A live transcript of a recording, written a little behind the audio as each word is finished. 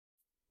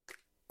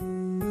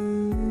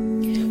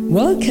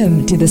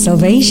Welcome to the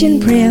Salvation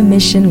Prayer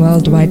Mission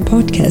Worldwide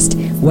podcast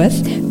with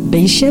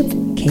Bishop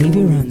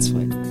K.B.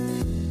 Ransford.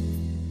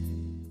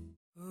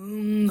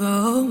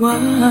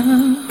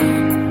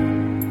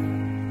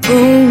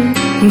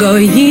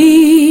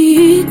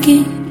 Ungoyiki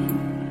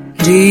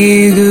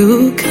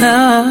diguka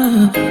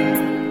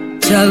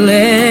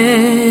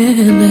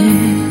chalele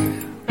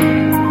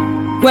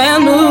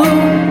wenu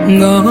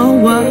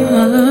ngowa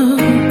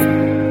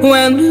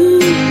wenu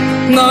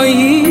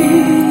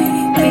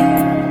ngoyiki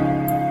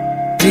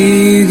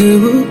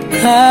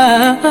diguka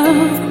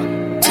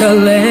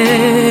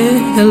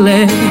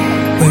chalele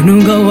wenu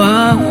ngowa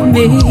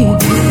mi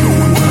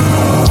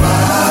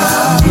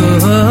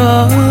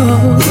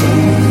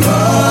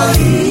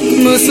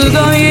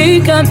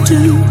Musugoyika tu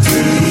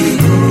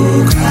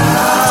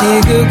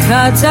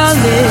diguka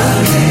chale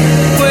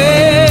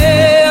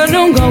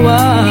wenu ngowa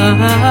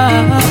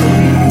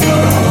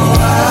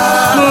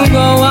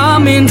Mungowa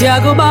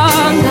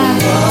mindiagobanga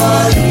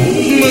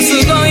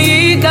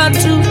Musugoyika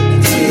tu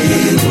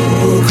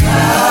diguka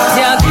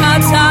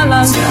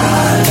chala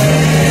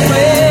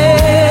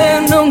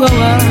wenu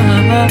ngowa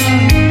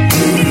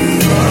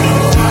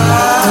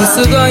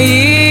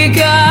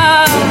Musugoyika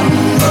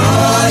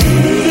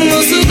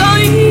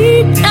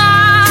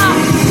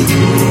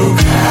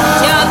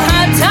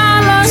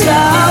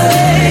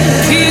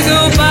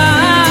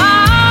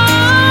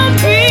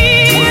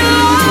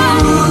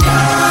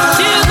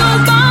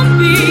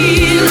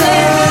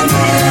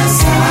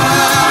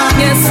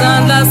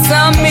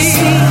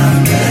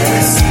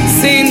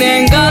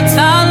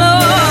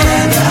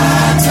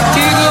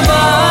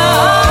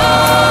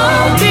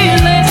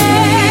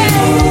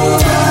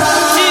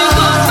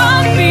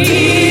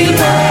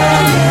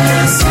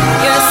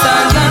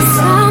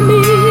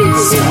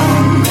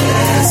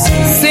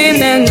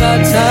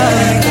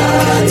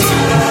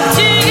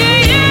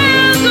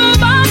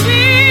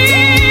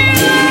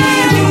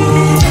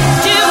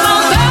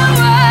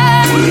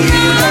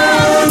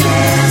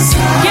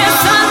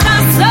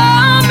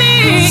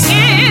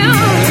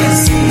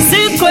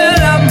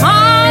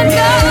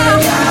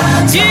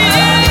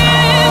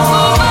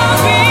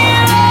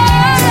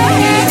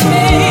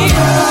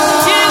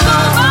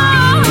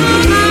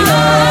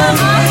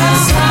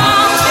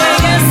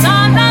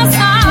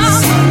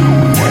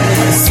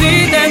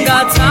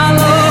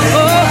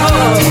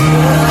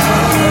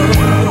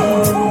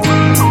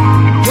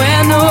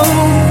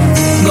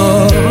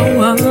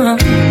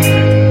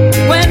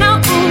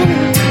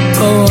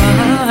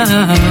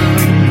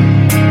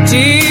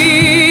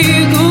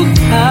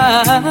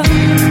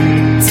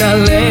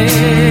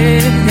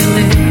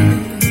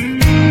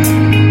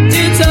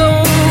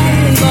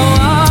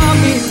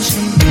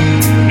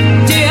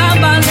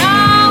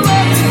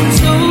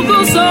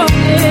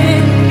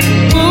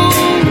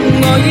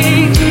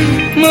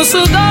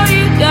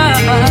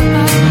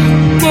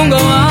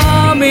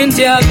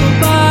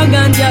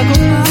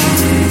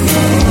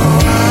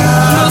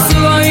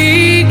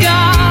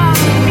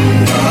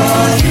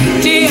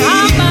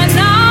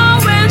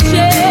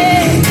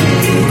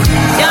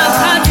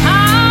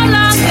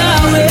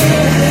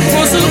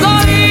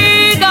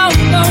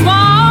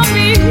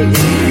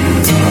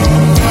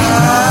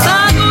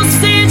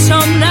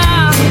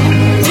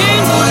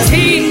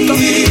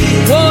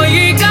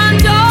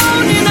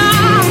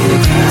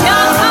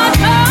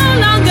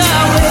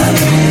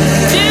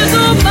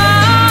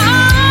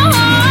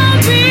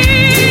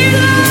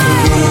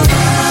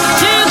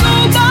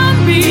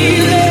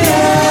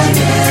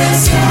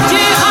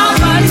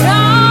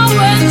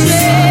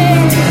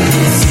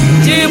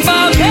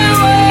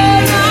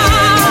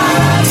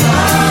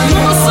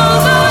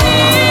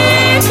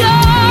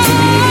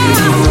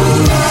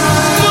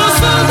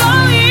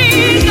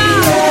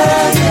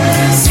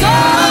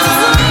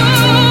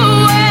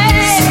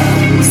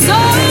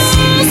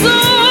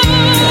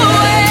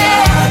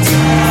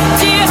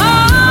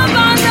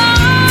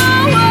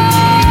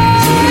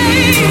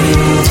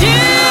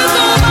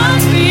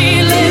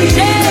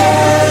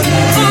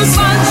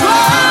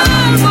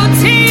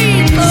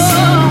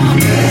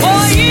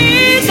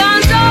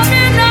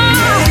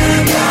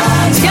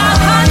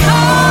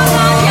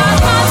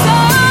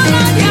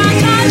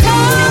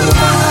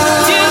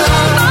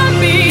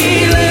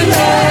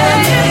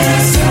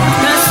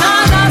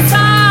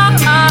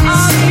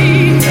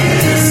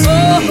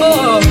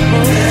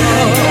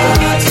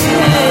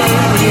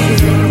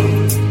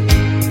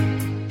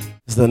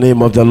The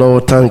name of the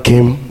Lord, thank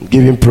him,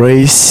 give him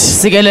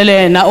praise,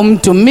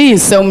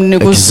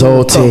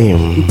 exalt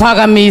him.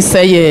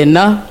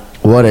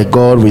 What a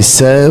God we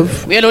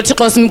serve,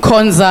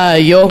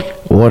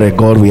 what a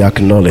God we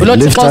acknowledge.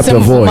 Lift up your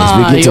voice,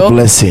 begin to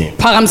bless him.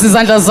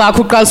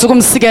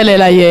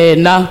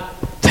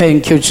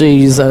 Thank you,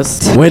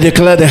 Jesus. We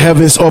declare the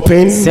heavens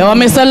open,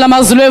 Siyawamisela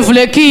amazulu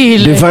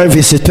evulekile. divine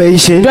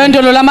visitation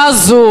Dwendolo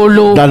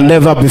lamazulu. than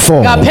never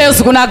before.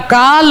 Ngaphezulu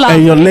kunakugala.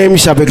 And your name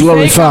shall be Igama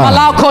glorified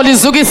lakho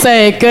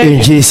lizukiseke.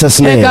 in Jesus'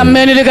 name.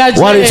 Egameni lika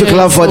Why don't you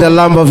clap for the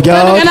Lamb of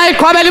God Ngena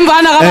iqhwabela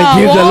imvana and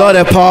give the kabawo. Lord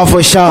a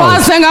powerful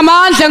shout? Phase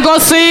ngamandla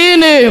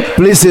enkosini.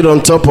 Please sit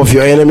on top of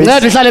your enemies.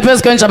 Nceda uhlale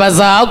phezu kwenjaba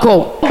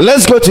zakho.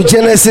 Let's go to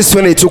Genesis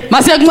 22.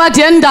 Masiye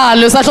kuncwadi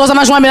yendalo isahluko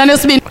samashumi amabili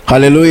anesibini.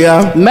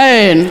 Hallelujah.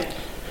 Amen.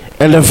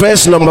 And the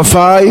verse number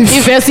 5.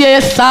 Ivesi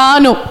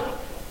yesihlanu.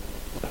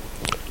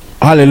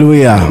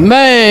 Hallelujah.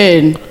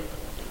 Amen.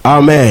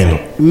 Amen.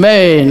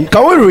 Amen.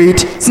 Can we read?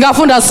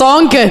 Singafunda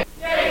sonke.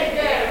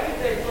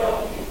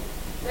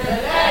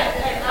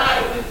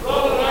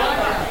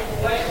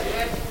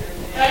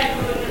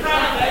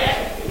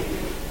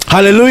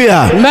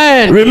 Hallelujah.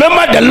 Amen.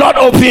 Remember, the Lord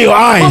open your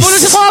eyes.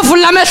 Ubuthi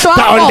kwavula amehlo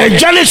That on akho. the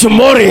journey to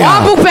Moriah,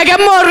 Wabukubheka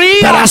there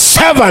eMoriya. are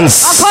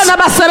servants. Akhona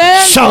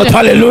abasebenzi. Shout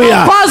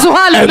hallelujah. Akwazi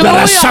And there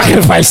are uhaleluya.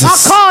 sacrifices.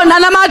 Akhona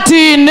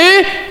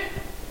namadini.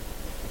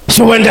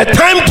 So when the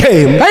time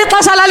came,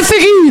 Ixesha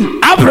lalifikile.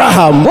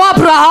 Abraham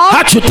UAbraham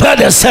had to tell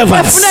the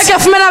servants, efuneka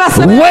efumene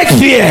abasebenzi. wait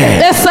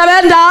here.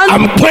 Esebenza.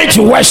 I'm going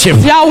to worship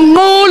and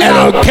Siyawunqula.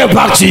 I'll get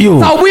back to you.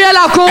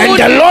 Sawubuyela And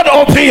the kuwe. Lord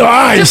open your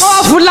eyes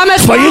Wavula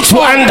amehlo for you to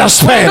akho.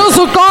 understand that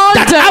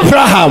Uzuqonde.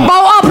 Abraham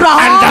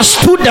UAbraham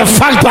understood the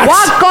fact that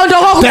waqonda the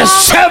okokuba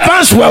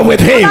servants were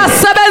with him.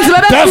 abasebenzi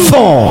bebethile.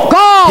 Therefore,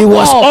 he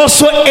was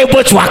also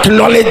able to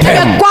acknowledge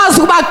them. Bekwazi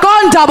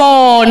ukubaqonda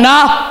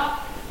bona.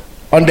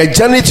 On the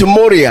journey to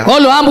Moriah,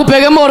 Ngoluhamba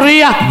ubheke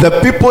eMoriya. the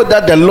people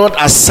that the Lord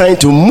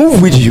assigned to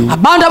move with you,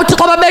 Abantu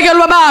abuthixo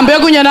babekelwe bahambe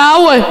kunye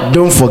nawe.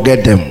 don't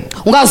forget them.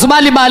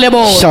 Ungazubalibale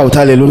bona. Shout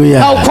hallelujah.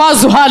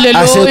 Awukwazi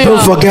I said, don't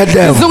uhaleluya. forget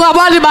them.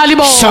 Ungabalibali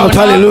bona. Shout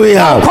hallelujah.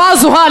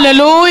 Awukwazi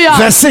uhaleluya.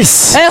 Verse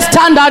 6.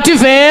 Esithandathu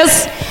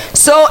ivesi.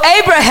 So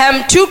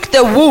Abraham took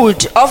the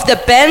wood of the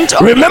bent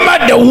of Remember,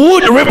 the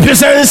wood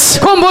represents.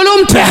 Khumbula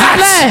umthele.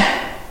 heart.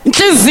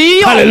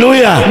 Inhliziyo.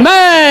 Hallelujah.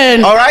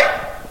 Amen. All right.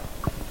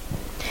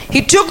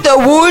 He took the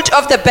wood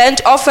of the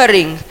burnt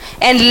offering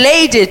and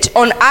laid it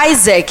on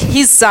Isaac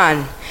his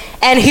son,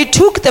 and he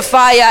took the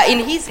fire in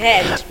his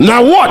hand.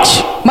 Now watch.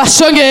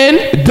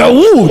 Mashongeni. The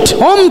wood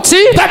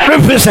Umthi. that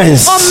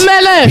represents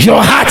Omele.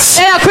 your heart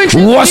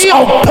was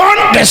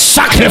upon the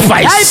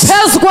sacrifice.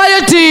 Ayiphezu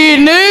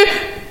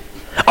kwayedini.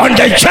 On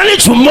the journey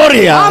to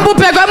Moriah, Hamba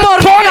ubheke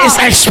God is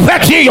eMoriya.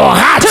 expecting your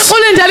heart Thixo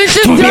ulindele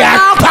to be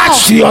inhliziyo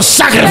attached to yakho. your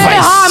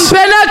sacrifice.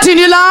 Ehambe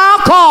nedini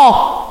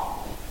lakho.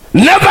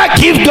 Never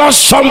give God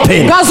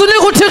something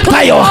Ngazunika uThixo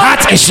that your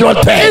heart is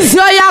not there.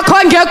 inhliziyo yakho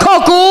engekho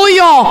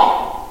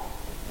kuyo.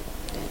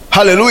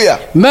 Hallelujah.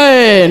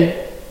 Amen.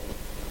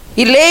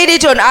 He laid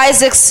it on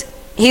Isaac's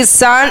his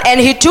son, and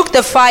he took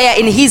the fire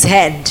in his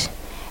hand,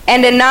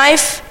 and a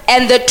knife,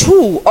 and the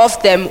two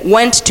of them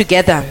went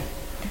together.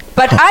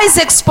 But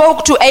Isaac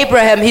spoke to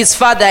Abraham his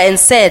father and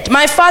said,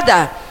 "My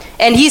father."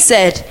 And he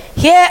said,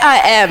 "Here I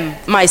am,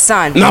 my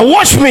son." Now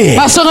watch me.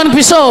 Mashongeni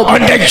Bishop. On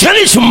the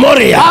journey to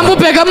Moriah, Hamba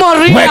ubheke where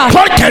eMoriya.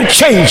 God can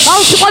change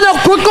Awusikhona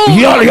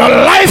ukuguquka. your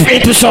life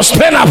into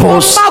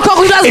sustainables,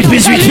 it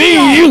is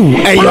between you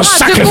and your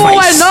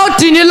sacrifice.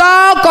 Nodini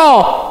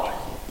lakho.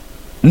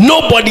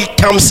 Nobody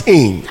comes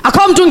in.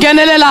 Akho umuntu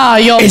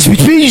ungenelelayo. It's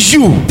between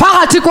you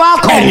Phakathi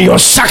kwakho. and your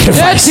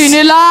sacrifice.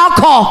 Edini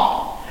lakho.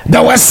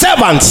 There were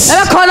servants,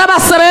 Ebekhona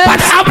abasebenzi. but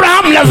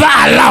Abraham never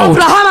allowed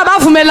Abraham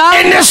abavumelanga.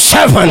 any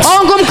servant to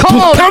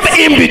come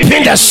in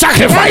between the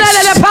sacrifice.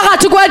 Elele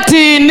phakathi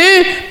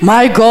kwedini.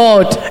 My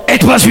God.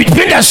 It was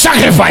between the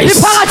sacrifice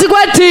Phakathi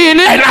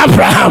kwedini. and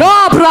Abraham.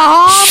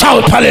 No-Abraham.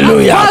 Shout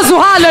hallelujah. Akwazi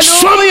uhaleluya.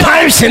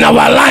 Sometimes in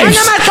our lives,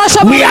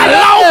 we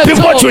allow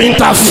people to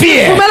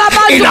interfere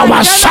in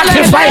our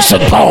sacrifice to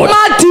God.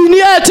 Madini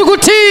ethu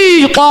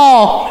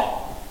kuThixo.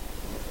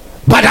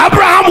 But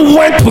Abraham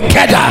went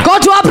together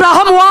Kodwa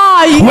uAbraham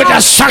wayi. with the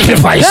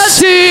sacrifice.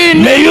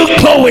 Edini. May you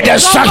go with the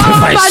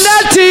sacrifice.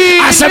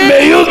 I said,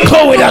 may you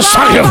go with the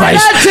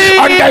sacrifice.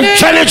 On the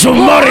journey to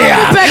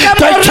Moriah,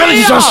 the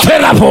journey to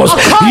sustainables,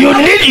 you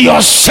need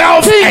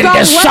yourself and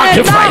the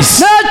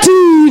sacrifice.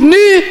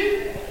 Edini.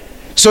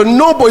 So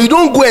nobody, you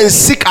don't go and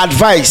seek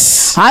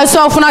advice Hayi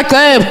sofuna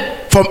cebo.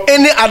 from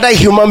any other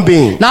human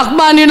being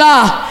Nakubani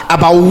na.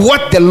 about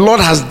what the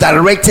Lord has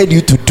directed you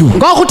to do.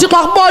 Ngoku uThixo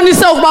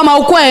akubonise ukuba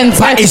mawukwenze.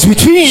 But it's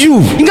between you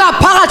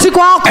Ingaphakathi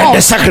kwakho. and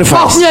the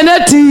sacrifice. Kwakunye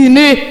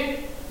nedini.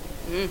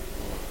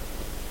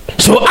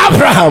 So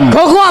Abraham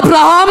Ngoku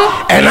uAbraham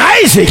and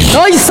Isaac,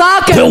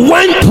 noIsake they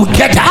went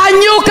together.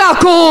 anyuka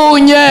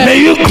kunye. May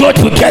you go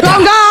together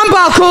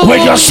Bangahamba kunye.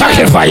 with your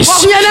sacrifice.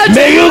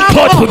 May you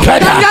go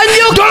together.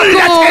 Don't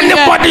let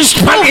anybody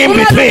stand in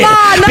between,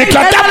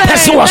 because that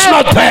person was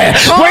not there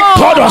when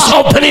God was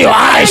opening your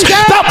eyes.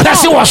 That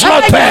person was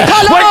not there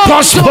when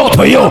God spoke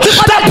to you.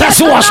 That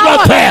person was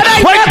not there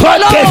when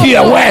God gave you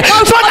a word.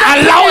 Don't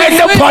allow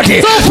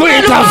anybody to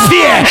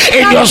interfere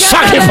in your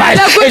sacrifice.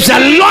 It's the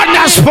Lord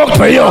that spoke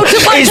to you.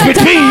 It's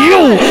between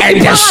you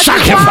and the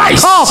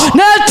sacrifice.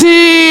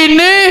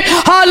 Nedini.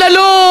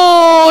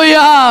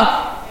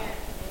 Hallelujah.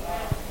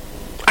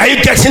 Are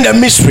you getting the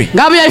mystery?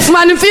 ngabe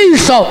uyayifumana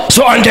imfihlo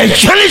So on the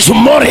journey to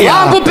Moriah,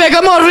 hamba ubheke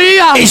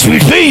eMoriya it's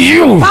between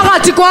you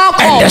phakathi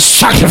kwakho and the kwakunye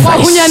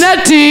sacrifice.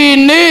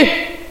 nedini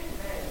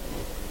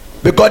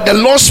Because the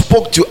Lord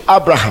spoke to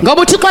Abraham.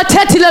 ngoba uThixo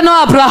ethethile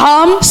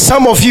noAbraham.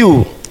 Some of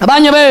you,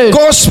 Abanye bethu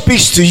God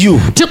speaks to you.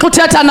 uThixo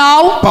uthetha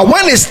nawe, But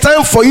when it's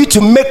time for you to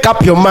make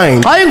up your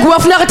mind, hayi nguwe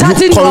funeka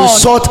uthathe you ingqondo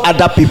consult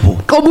other people.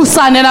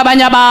 qobusane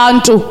nabanye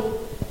abantu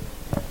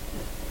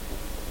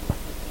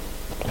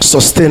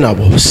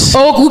Sustainables.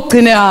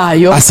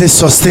 okugcineyo I say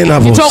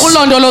sustainables.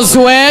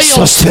 okulondoloziweyo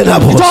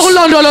Sustainables.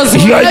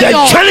 You are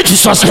the journey to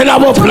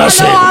sustainable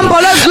blessing.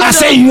 I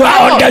say you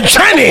are on the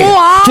journey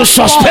to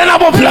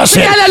sustainable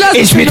blessing.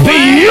 It's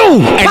between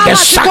you and the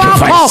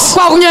sacrifice.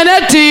 kwakunye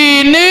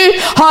nedini.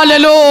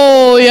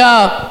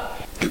 Hallelujah.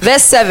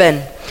 Verse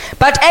 7.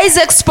 But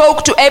Isaac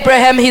spoke to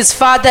Abraham his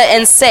father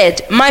and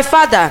said, My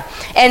father.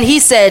 And he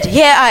said,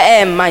 Here I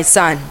am, my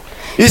son.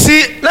 You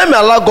see, let me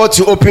allow God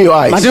to open your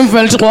eyes.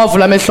 Mandimvumele uThixo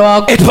wavula amehlo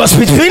akho. It was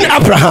between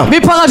Abraham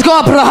Biphakathi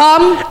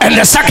kwaAbraham and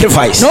the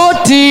sacrifice.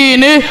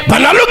 nodini. But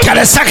now look at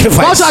the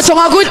sacrifice. Kodwa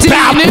jonga The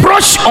kwidini.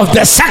 approach of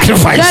the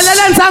sacrifice. Ndlela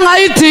lenza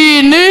ngayo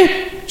idini.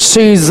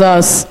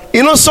 Jesus.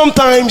 You know,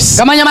 sometimes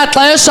Ngamanye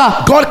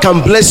amaxesha God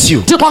can bless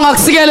you, uThixo and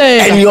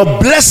angakusikelela. your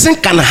blessing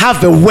can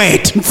have a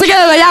word.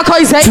 Intsikelelo yakho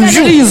ize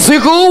ilizwi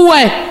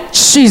kuwe.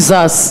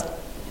 Jesus.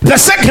 The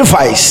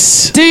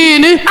sacrifice.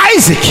 Dini.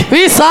 Isaac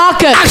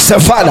Isake. asked the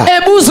father,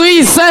 Ebuza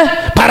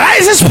uyise. but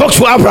Isaac spoke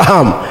to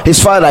Abraham, his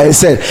father, and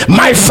said,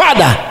 My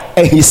father.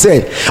 And he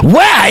said,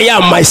 Where I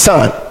am, my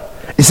son?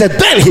 He said,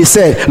 Then he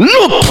said,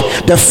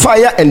 Look, the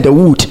fire and the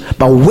wood,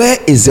 but where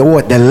is the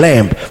what? The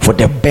lamb for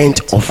the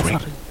burnt offering.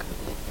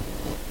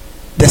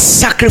 The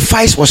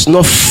sacrifice was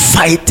not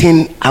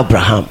fighting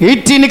Abraham.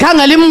 Idini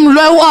khangela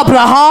imlwe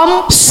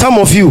uAbraham. Some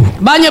of you,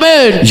 Banye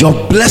benu.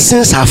 your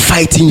blessings are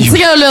fighting you.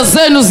 Intsikelelo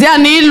zenu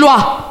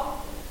ziyanilwa.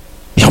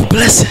 Your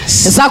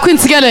blessings Zakho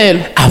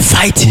intsikelelo are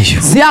fighting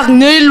you.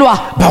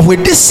 ziyakunilwa. But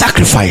with this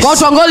sacrifice,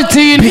 Kodwa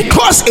ngolidini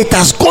because it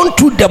has gone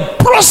through the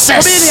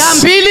process,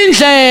 bilihambile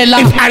indlela.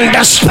 it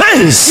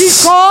understands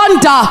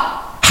Iqonda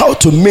how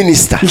to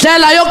minister.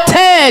 indlela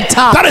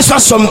yokuthetha. That is why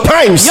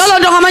sometimes Yolo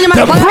nto ngamanye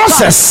the amaxesha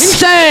process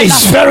indlela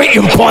is very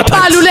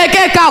important.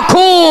 baluleke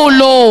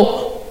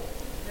kakhulu.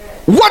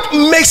 What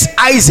makes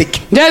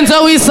Isaac Ndenze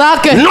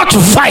uIsake not to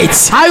fight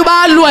hayi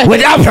balwe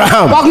with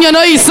Abraham kwakunye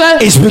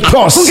noyise is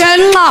because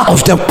kungenxa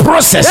of the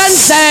process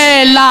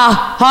yendlela.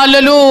 how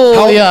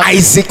Hallelujah.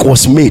 Isaac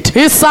was made.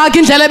 Isake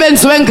indlela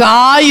ebenziwe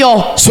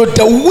ngayo, So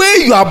the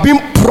way you are being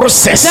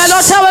processed indlela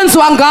othe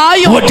wenziwa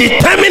ngayo will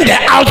determine the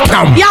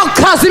outcome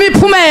iyawuchaza of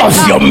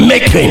imiphumela your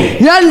making.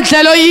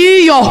 yendlela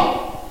yiyo.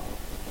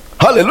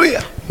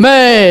 Hallelujah.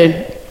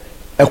 Man,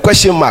 A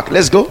question mark.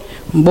 Let's go.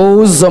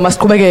 mbuzo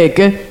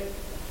masiqhubekeke.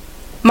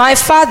 My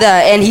father.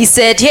 And he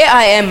said, Here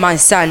I am, my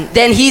son.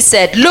 Then he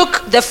said,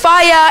 Look, the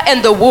fire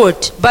and the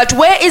wood, but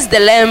where is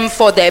the lamb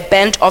for the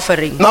burnt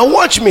offering? Now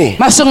watch me.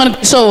 Masishongane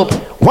bishop.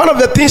 One of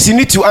the things you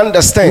need to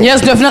understand,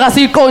 Yes, kufuneka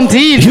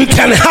siyiqondile. you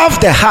can have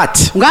the heart,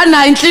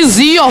 Unganayo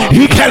inhliziyo,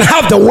 you can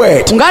have the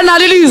word,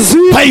 unganalo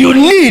ilizwi, but you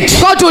need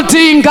kodwa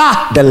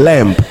udinga the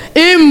lamb.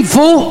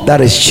 imvu That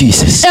is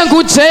Jesus.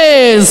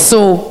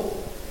 enguJesu.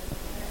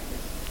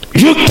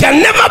 You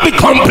can never be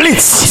complete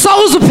So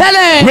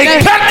uzuphelele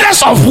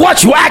regardless of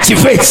what you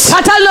activate.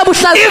 khathali If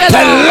the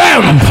nobuhlazikelwa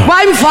lamb is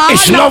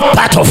wayimvana not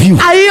part of you.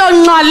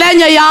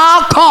 ayiyonxalenye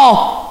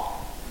yakho.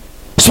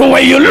 So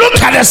when you look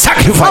at the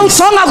sacrifice,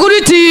 Awujonga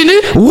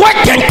kulidini what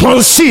can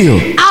conceal,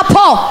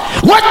 apho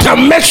what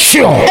can make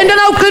sure into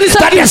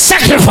that the nawuqinisekisa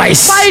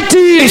sacrifice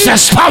is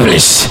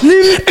established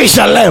is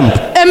a lamb.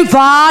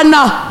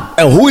 emvana.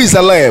 And who is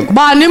the lamb?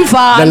 Bani The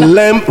mvana?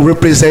 lamb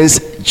represents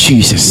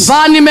Jesus.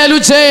 Mvana imele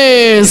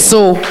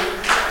uJesu.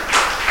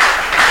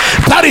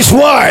 That is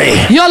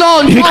why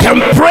Yolo you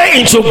can pray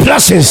into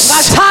blessings.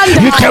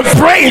 You can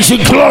pray into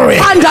glory.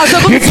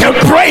 You can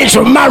pray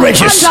into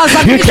marriages.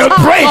 You can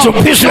pray into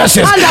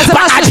businesses.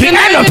 But at the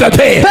end of the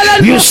day,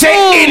 you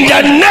say, in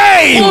the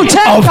name of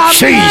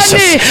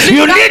Jesus,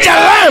 you need a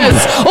lamb.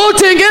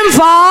 udinga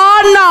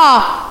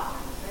imvana.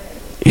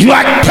 You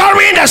are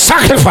carrying the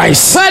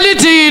sacrifice,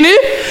 Felidini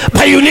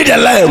but you need a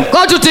lamb.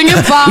 kodwa udinga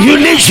imvana. You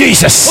need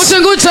Jesus.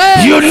 Udinga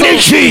uJesu. You need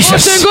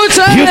Jesus. Udinga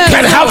uJesu. You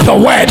can have the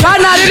word.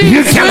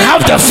 You can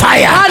have the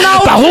fire.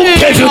 But who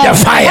gave you the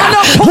fire?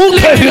 Who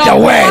gave you the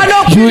word?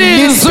 You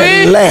need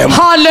the lamb.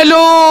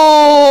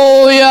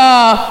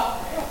 Hallelujah.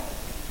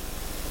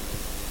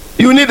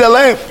 You need the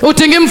lamb.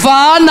 Udinga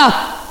imvana.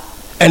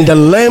 And the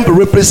lamb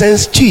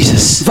represents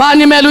Jesus.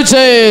 Mvana imele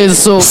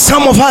uJesu.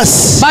 Some of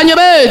us, Banye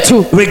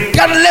bethu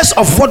regardless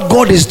of what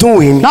God is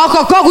doing,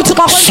 nakho konke uThixo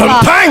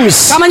akwenzayo,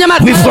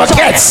 sometimes we forget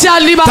that it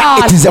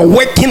siyalibala is a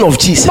working of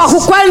Jesus.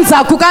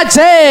 bakukwenza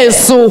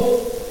kukaJesu.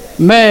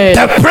 Amen.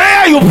 The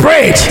prayer you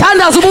prayed,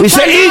 Thandaza he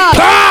said,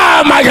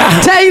 ubuthandaza. my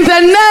God. Say in the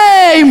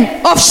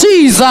name of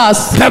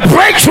Jesus. The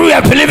breakthrough you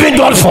are believing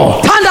God for,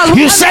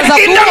 you said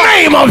in the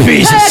name of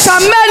Jesus.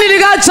 Egameni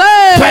The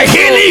likaJesu.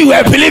 healing you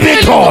are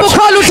believing God,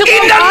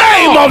 in the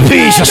name of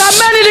Jesus.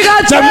 Egameni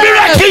The likaJesu.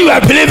 miracle you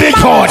are believing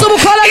God,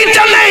 in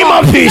the name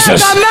of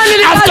Jesus.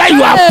 After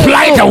you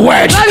apply the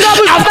word,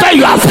 after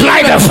you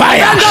apply the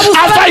fire,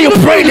 after you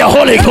pray the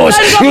Holy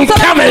Ghost, you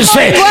come and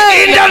say,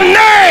 in the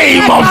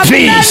name of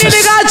Jesus.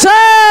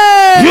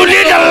 You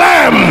need a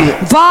lamb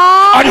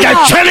on the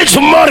journey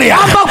to Moria,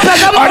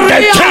 on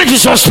the journey to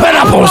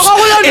sustainables.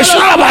 It's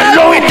not about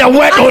knowing the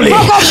word only.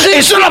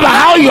 It's not about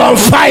how you're on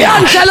fire,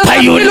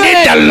 but you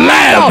need the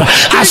lamb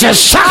as a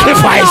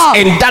sacrifice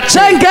in that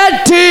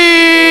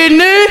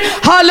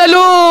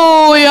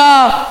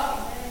Hallelujah.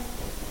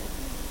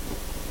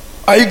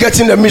 Are you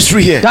getting the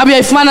mystery here? Ngabe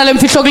uyayifumana le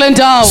mfihlo kule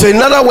ndawo. So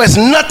in other words,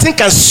 nothing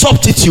can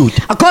substitute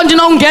Akho nto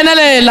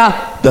inongenelela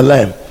the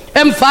lamb.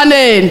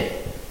 emfaneni.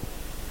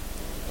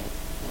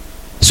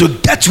 So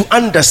that you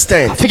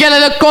understand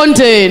Fikelele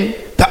ekuqondeni.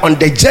 that on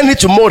the journey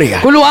to Moria,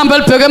 Kuluhambo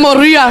elibheke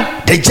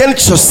eMoriya, the journey to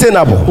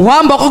sustainable,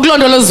 uhamba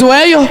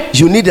okulondoloziweyo,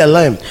 you need a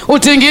lamb.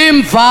 udinga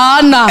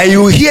imvana. And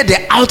you hear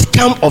the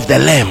outcome of the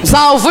lamb.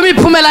 Zawuva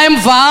imiphumela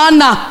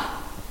yemvana.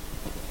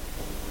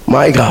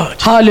 My God.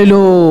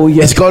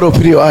 Hallelujah. Is God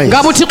open your eyes?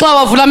 Ngabe uThixo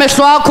wavula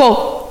amehlo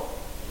akho?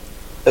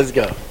 Let's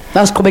go.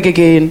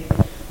 Asiqhubekekeni.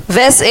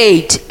 Verse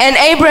 8. And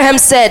Abraham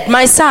said,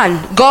 my son,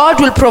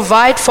 God will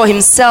provide for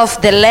himself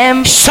the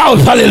lamb. Shout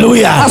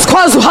hallelujah.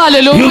 Asikhwazi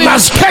hallelujah. You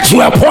must get to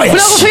a point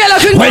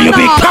when you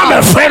become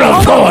a friend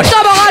of God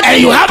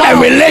and you have a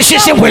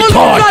relationship with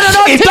God.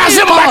 It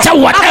doesn't matter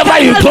whatever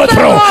you go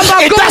through.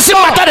 It doesn't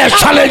matter the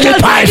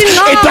challenging times.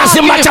 It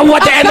doesn't matter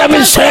what the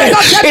enemy says.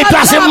 It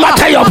doesn't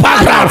matter your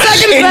background.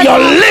 In your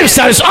lips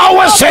there is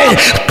always saying,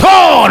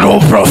 God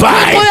will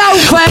provide.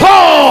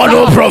 God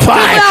will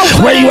provide.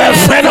 When you are a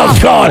friend of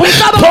God,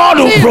 God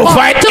will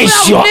provide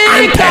is your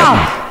anthem.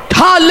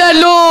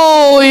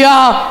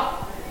 Hallelujah.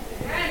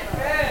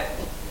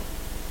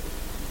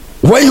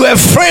 When you are a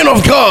friend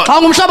of God, Xa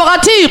ungumhlobo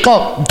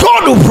kaThixo,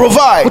 God will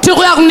provide. uThixo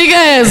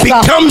uyakunikeza.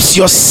 Becomes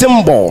your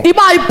symbol.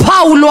 Iba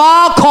iphawu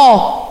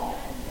lwakho.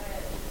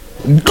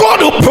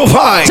 God will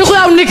provide. uThixo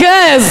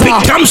uyawunikeza.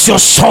 Becomes your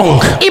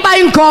song. Iba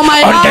ingoma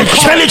On the yakho.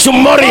 journey to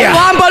Moria,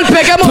 Uhambo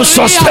olibheke to eMoriya.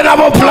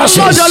 sustainable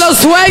blessings,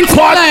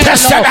 God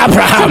tested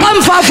Abraham,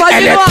 and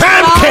the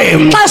time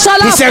came,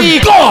 he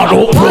said, God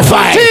will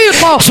provide.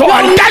 So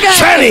on that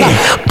journey,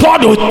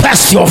 God will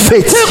test your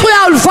faith. uThixo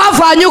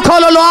uyalivavanya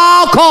ukholo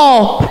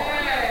lwakho.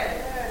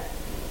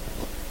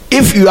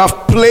 If you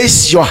have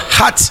placed your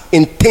heart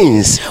in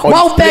things, or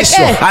you place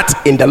your heart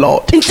in the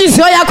Lord,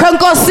 Inhliziyo yakho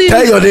enkosini.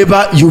 tell your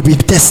neighbor you'll be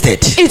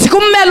tested. Ithi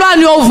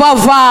kummelwane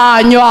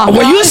uyovavanywa.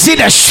 When you see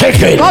the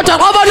shaking, Kodwa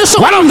kwabona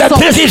one of the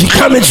things that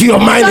come into your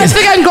mind is,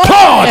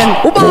 God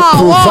will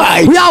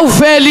provide.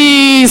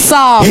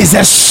 uyawuvelisa. He's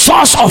the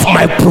source of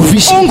my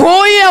provision.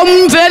 Unguye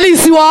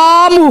umvelisi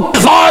wami.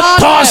 All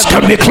doors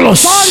can be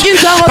closed,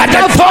 but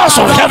the doors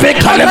of heaven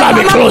can never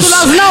be closed.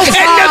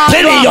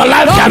 Anything in your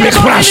life can be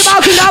crushed,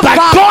 but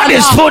God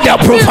is still the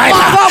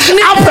provider.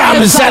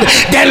 Abraham said,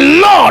 the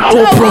Lord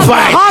will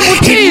provide.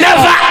 He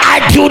never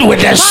argued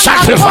with the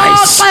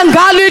sacrifice.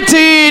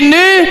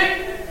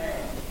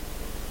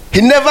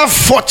 He never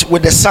fought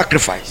with the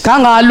sacrifice.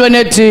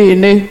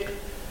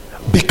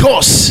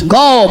 Because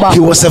he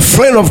was a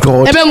friend of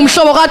God, he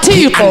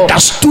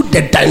understood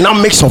the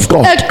dynamics of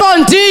God.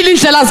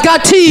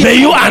 May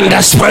you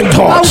understand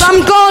God.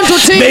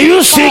 May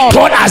you see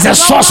God as the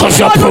source of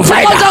your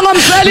provider.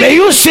 May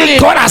you see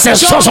God as a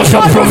source of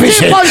your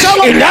provision.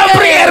 In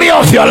every area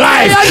of your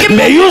life,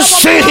 may you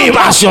see him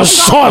as your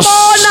source.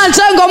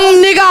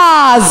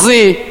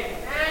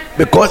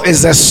 Because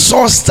it's the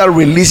source that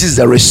releases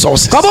the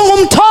resources.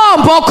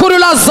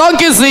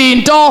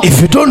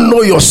 If you don't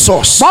know your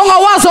source, you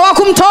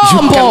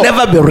can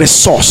never be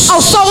resourced.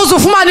 For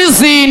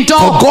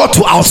God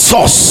to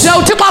outsource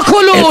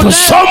into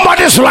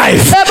somebody's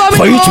life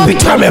for you to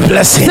become a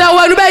blessing.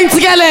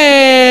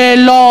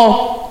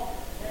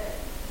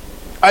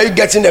 Are you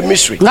getting the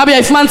mystery?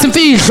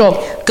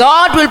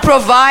 God will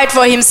provide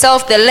for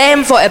himself the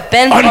lamb for a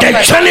burnt On the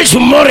offering. journey to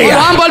Moria,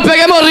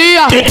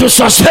 into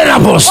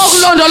sustainables,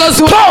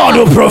 God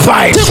will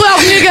provide.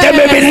 There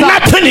may be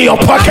nothing in your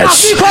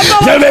pockets.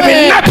 There may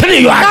be nothing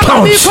in your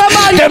accounts.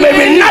 There may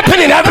be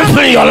nothing in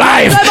everything in your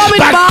life.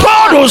 But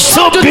God will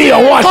still be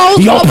your what?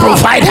 Your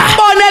provider.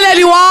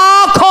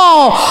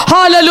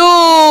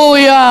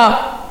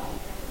 Hallelujah.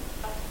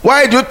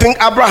 Why do you think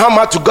Abraham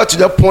had to go to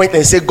the point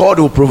and say God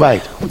will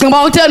provide?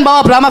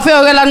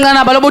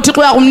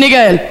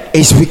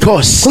 It's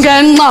because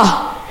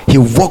he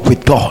walked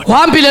with God.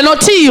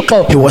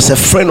 He was a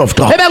friend of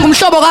God. He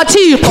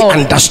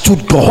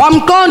understood God.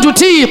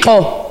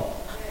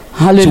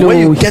 So when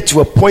you get to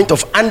a point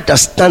of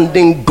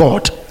understanding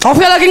God and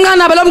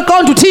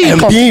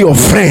being your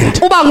friend,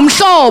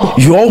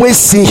 you always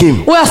see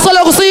him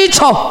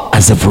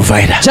as a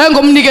provider.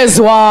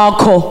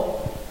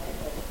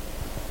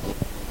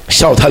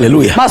 Shout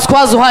hallelujah.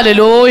 Masikwazi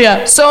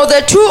hallelujah. So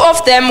the two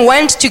of them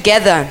went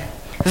together.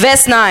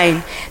 Verse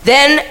 9.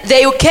 Then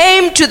they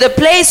came to the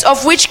place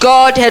of which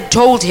God had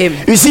told him.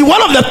 You see,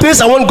 one of the things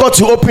I want God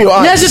to open your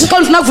eyes Lezi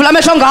siqonda ufuna kuvula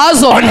amehlo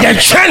ngazo. on the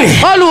journey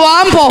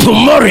Oluhambo to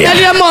Moria,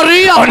 eliya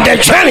Moria. on the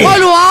journey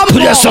to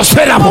the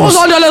sustainables,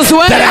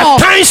 there are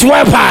times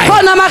whereby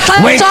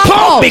when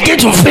God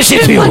begins to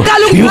visit you,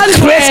 you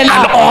create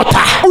an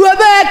altar.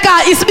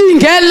 Ubeka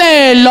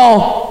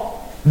isibingelelo.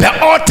 The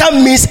altar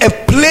means a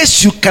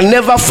place you can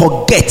never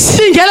forget.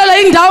 Ibingelelo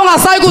indawo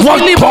ongasayi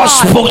What God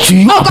spoke to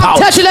you about,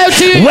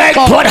 where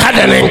God had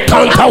an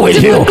encounter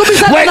with you,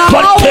 where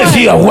God gave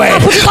you a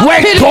word,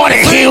 where God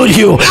healed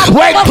you,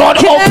 where God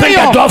opened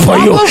the door for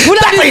you.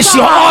 That is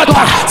your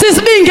altar.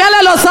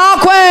 Sisibingelelo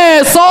sakho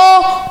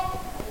eso.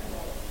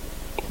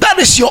 That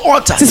is your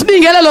altar.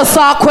 Sisibingelelo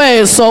sakho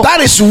eso.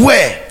 That is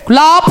where,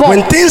 Lapho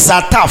when things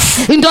are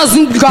tough, into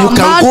you can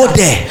go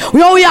there.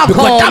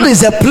 Because that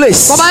is a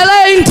place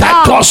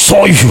that God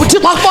saw you.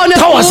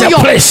 That was a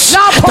place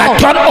that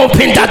God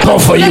opened that door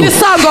for you. He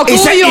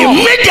said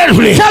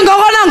immediately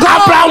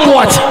Abraham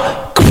what?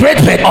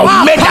 Created or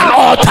made an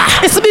altar.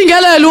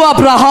 Isibingelelo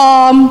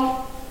Abraham.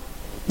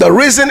 The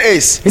reason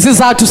is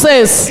Isizathu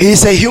says he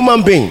is a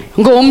human being.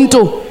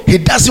 ngumuntu He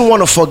doesn't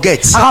want to forget.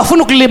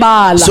 akafuna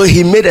ukulibala. So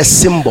he made a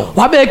symbol.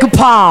 Wabeka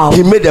uphawu.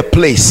 He made a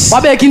place.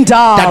 Wabeka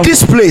indawo. That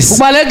this place,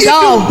 Kubaleka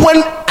indawo. even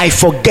when I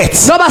forget,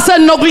 Ngoba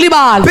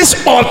senokulibala.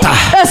 this altar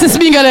Esi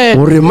sibingelelo.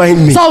 will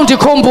remind me.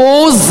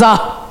 Sawundikhumbuza.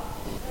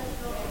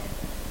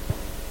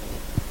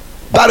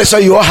 That is why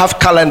you all have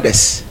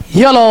calendars.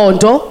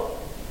 Yolonto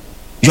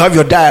You have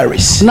your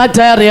diaries. na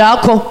diary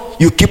yakho.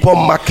 You keep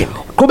on marking.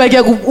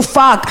 Qhubeke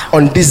ufaka.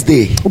 On this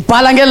day,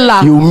 Ubhala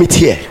ngelanga. you meet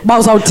here. Ba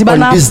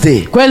uzawudibana. On this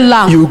day,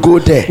 Kwelanga. you go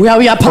there.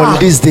 Uya pha. On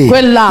this day,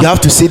 Kwelanga. you have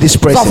to see this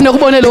person. Uzawufuna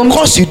ukubone lo muntu.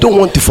 Because you don't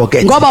want to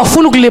forget. Ngoba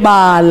ufuna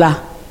ukulibala.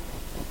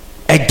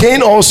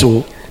 Again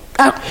also,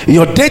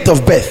 your date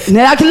of birth,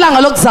 Nelakho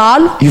ilanga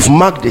lokuzalwa you've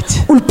marked it.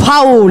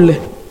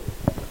 uliphawule.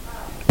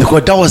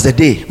 Because that was the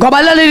day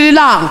Ngoba leli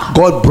langa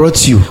God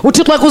brought you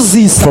uThixo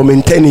ekuzisa from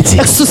eternity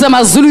ekususe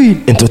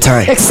emazulwini into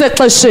time.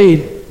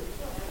 ekusexesheni.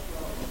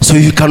 So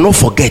you cannot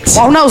forget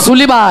Wawuna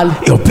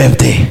uzulibala your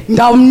birthday.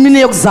 ndawo mini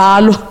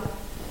yokuzalwa.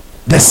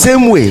 The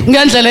same way,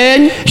 Ngendlela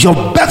enye your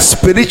birth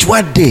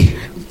spiritual day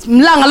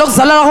mlanga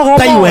lokuzalwa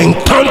that you lakho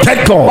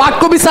encountered God,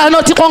 waqhubisana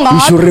noThixo you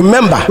ngayo. should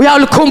remember the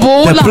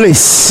Uyawukhumbula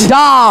place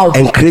ndawo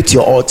and create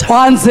your altar.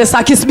 kwanze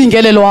sakhe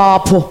isibingelelo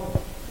apho.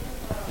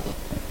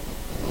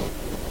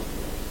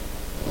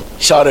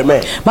 Shout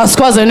amen.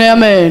 Masikhwazeni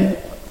amen.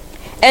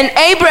 And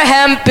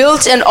Abraham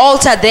built an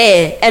altar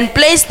there and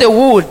placed the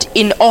wood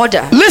in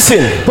order. Listen,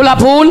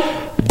 Phulaphula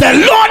the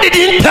Lord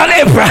didn't tell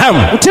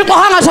Abraham uThixo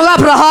hangasho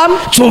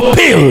kaAbraham to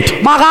build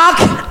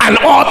makakhe an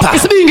altar,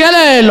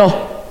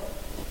 isibingelelo.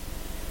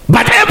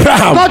 but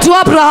Abraham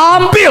Kodwa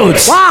uAbraham built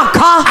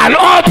wakha an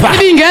altar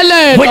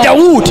ibingelelo with the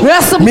wood,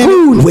 meaning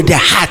yesikhulu with the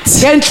heart.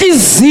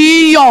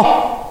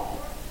 ngenhliziyo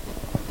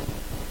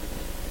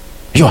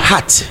Your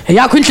heart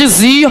yakho.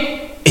 Inhliziyo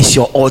is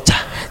your altar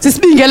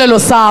sisibingelelo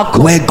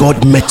sakho where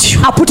God met you.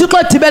 apho uThixo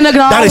edibene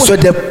That is nawe. where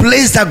the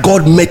place that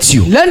God met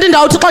you. Le nto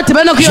indawo uThixo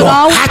edibene kuyo Your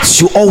nawe. heart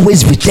should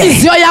always be there.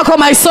 Inhliziyo yakho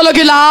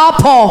mayisoloke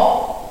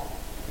lapho.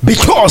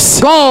 Because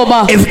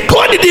Ngoba if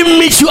God didn't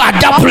meet you at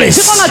that uThixo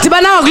place,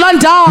 angadibananga kulaa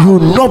ndawo you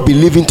will not be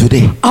living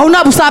today.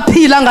 awunabe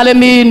usaphila ngale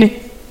mini.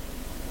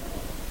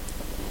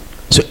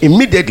 So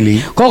immediately,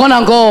 Ngoko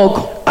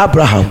nangoko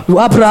Abraham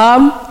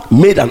uAbraham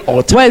made an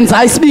altar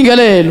wenza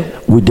isibingelelo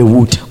with the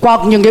wood,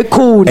 kwakunye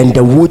ngekhuni. and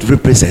the wood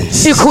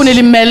represents Ikhuni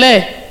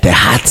limele the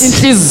heart.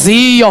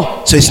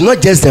 inhliziyo. So it's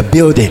not just the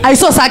building.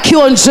 Ayiso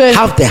sakhiwo nje.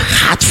 Have the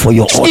heart for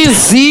your altar.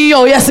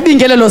 Inhliziyo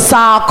yesibingelelo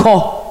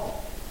sakho.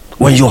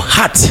 When your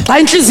heart Xa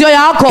inhliziyo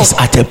yakho is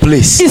at a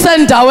place,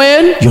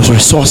 isendaweni your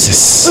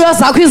resources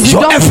uyazakho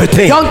izinto Your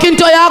everything yonke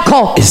into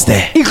yakho is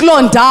there.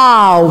 ikuloo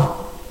ndawo.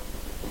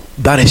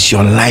 That is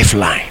your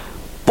lifeline.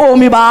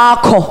 Bomi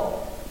bakho.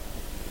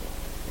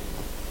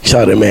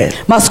 Shout amen.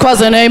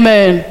 Masikhwazeni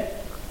amen.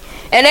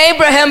 And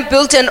Abraham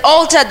built an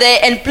altar there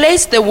and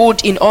placed the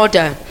wood in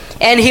order.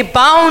 And he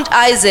bound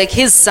Isaac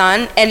his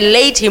son and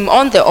laid him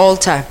on the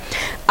altar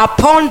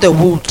upon the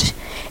wood.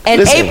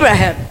 And Listen.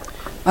 Abraham,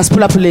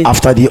 Masiphulaphuleni.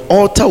 After the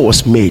altar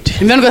was made,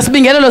 Emveni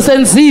kwesibingelelo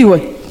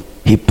senziwe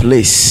he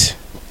placed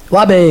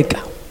wabeka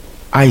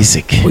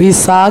Isaac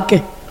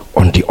uYisake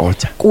on the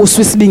altar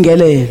kuso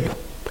isibingelelo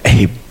and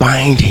he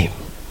bind him.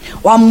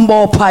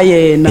 wambopha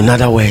yena. In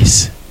other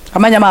words,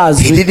 Amanye he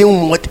amazwi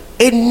didn't want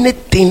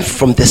anything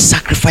from the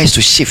sacrifice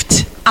to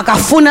shift.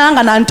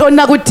 akafunanga nantoni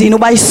na kudini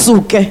uba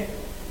isuke.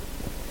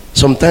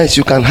 Sometimes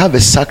you can have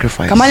a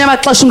sacrifice, Ngamanye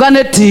amaxesha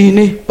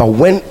unganedini but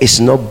when it's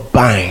not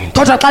bind,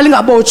 kodwa xa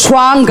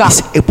lingabotshwanga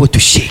it's able to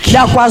shake.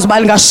 liyakwazi uba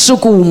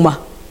lingashukuma.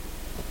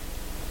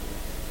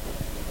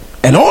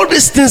 And all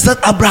these things that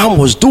Abraham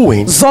was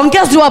doing, Zonke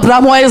ezinto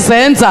uAbraham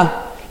wayezenza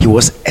He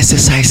was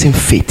exercising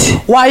faith.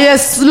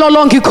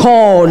 wayesilolonga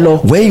ikholo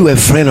When you are a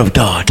friend of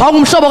God,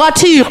 wangumhlobo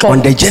kaThixo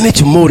on the journey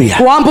to Moria,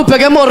 uhamba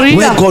ubheke eMoriya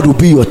where God will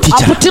be your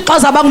teacher, apho uThixo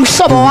azaba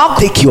ngumhlobo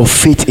wakho take your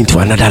faith into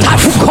another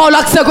level.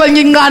 ukholwa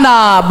kusekwenye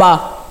inqanaba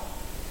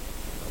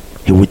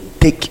He will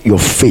take your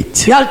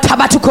faith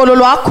yalithabatha ukholo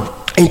lwakho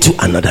into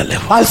another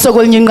level.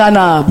 alisekwenye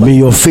inqanaba May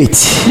your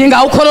faith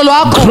linga ukholo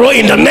lwakho grow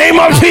in the name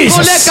of Jesus.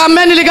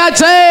 kulegameni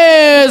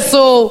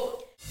likaJesu.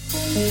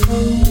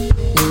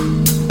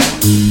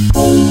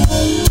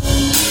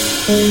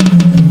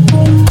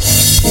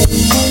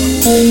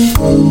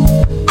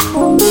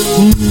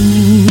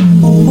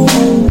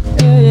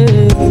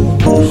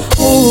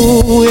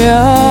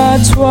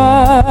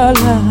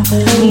 Uyathwala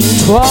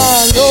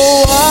umthwalo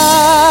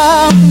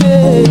wami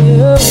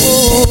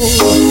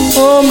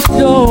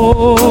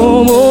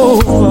omhlobo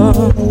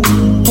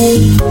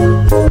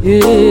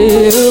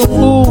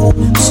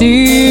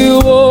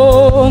uthiwo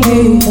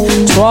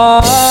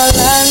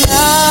ngithwala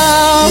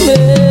nami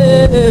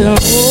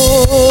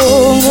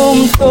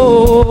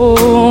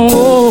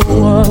omhlobo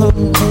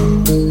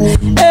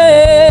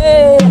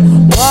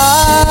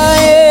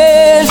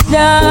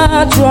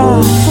wayehlatshwa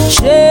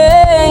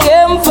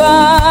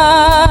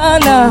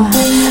njengemfana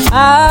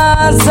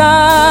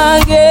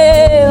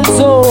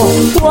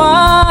azangenziwa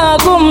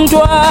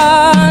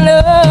kumntwana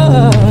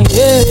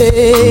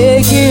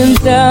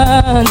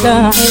ngekinhlanhla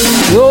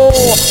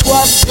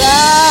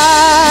yokwasana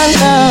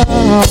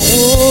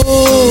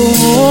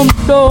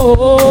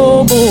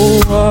umhlobo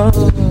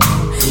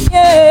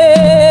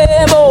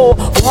yebo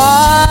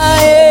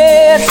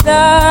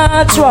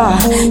wayehlatshwa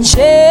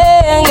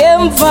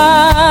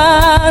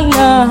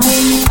njengemfana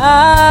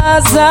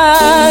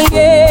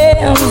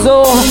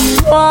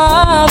azangenziwa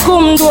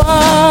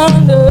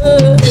kumntwana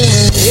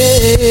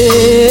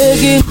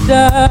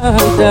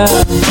ngekinhlanhla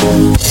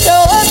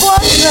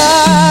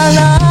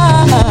yokwasana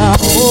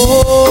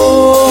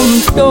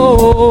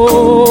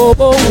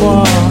umhlobo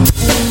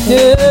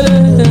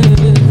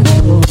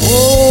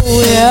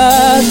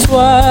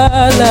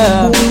uyathwala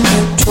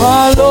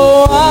thwalo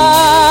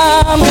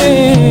wami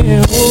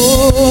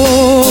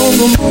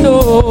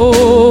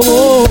umhlobo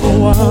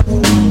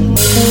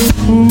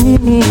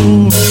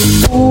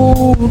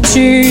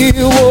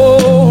uthiwo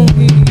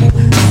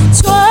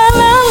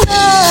ngithwala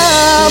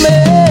nami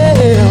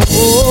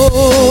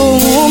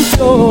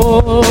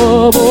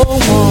umhlobo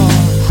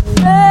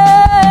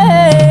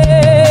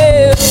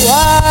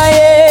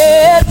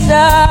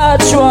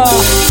wayehlatshwa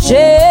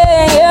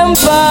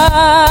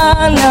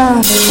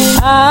njengemfana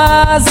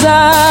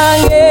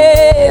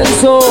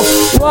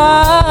azangenziwa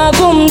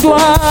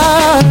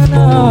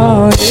kumntwana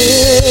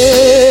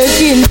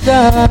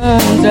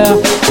ngekinhlanhla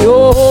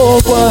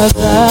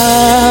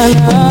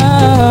yokwazana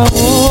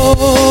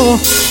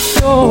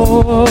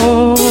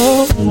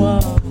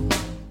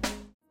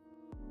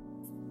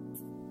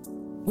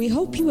We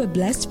hope you were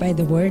blessed by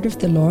the word of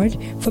the Lord.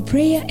 For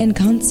prayer and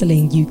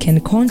counseling, you can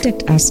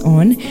contact us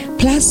on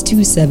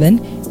 +27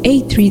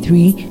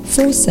 833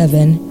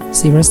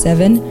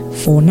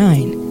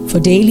 470749. For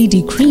daily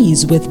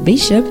decrees with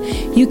Bishop,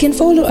 you can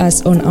follow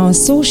us on our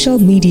social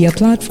media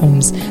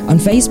platforms. On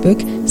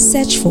Facebook,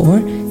 search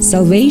for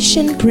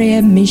Salvation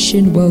Prayer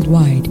Mission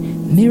Worldwide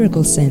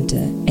Miracle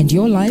Center, and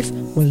your life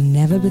will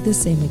never be the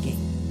same again.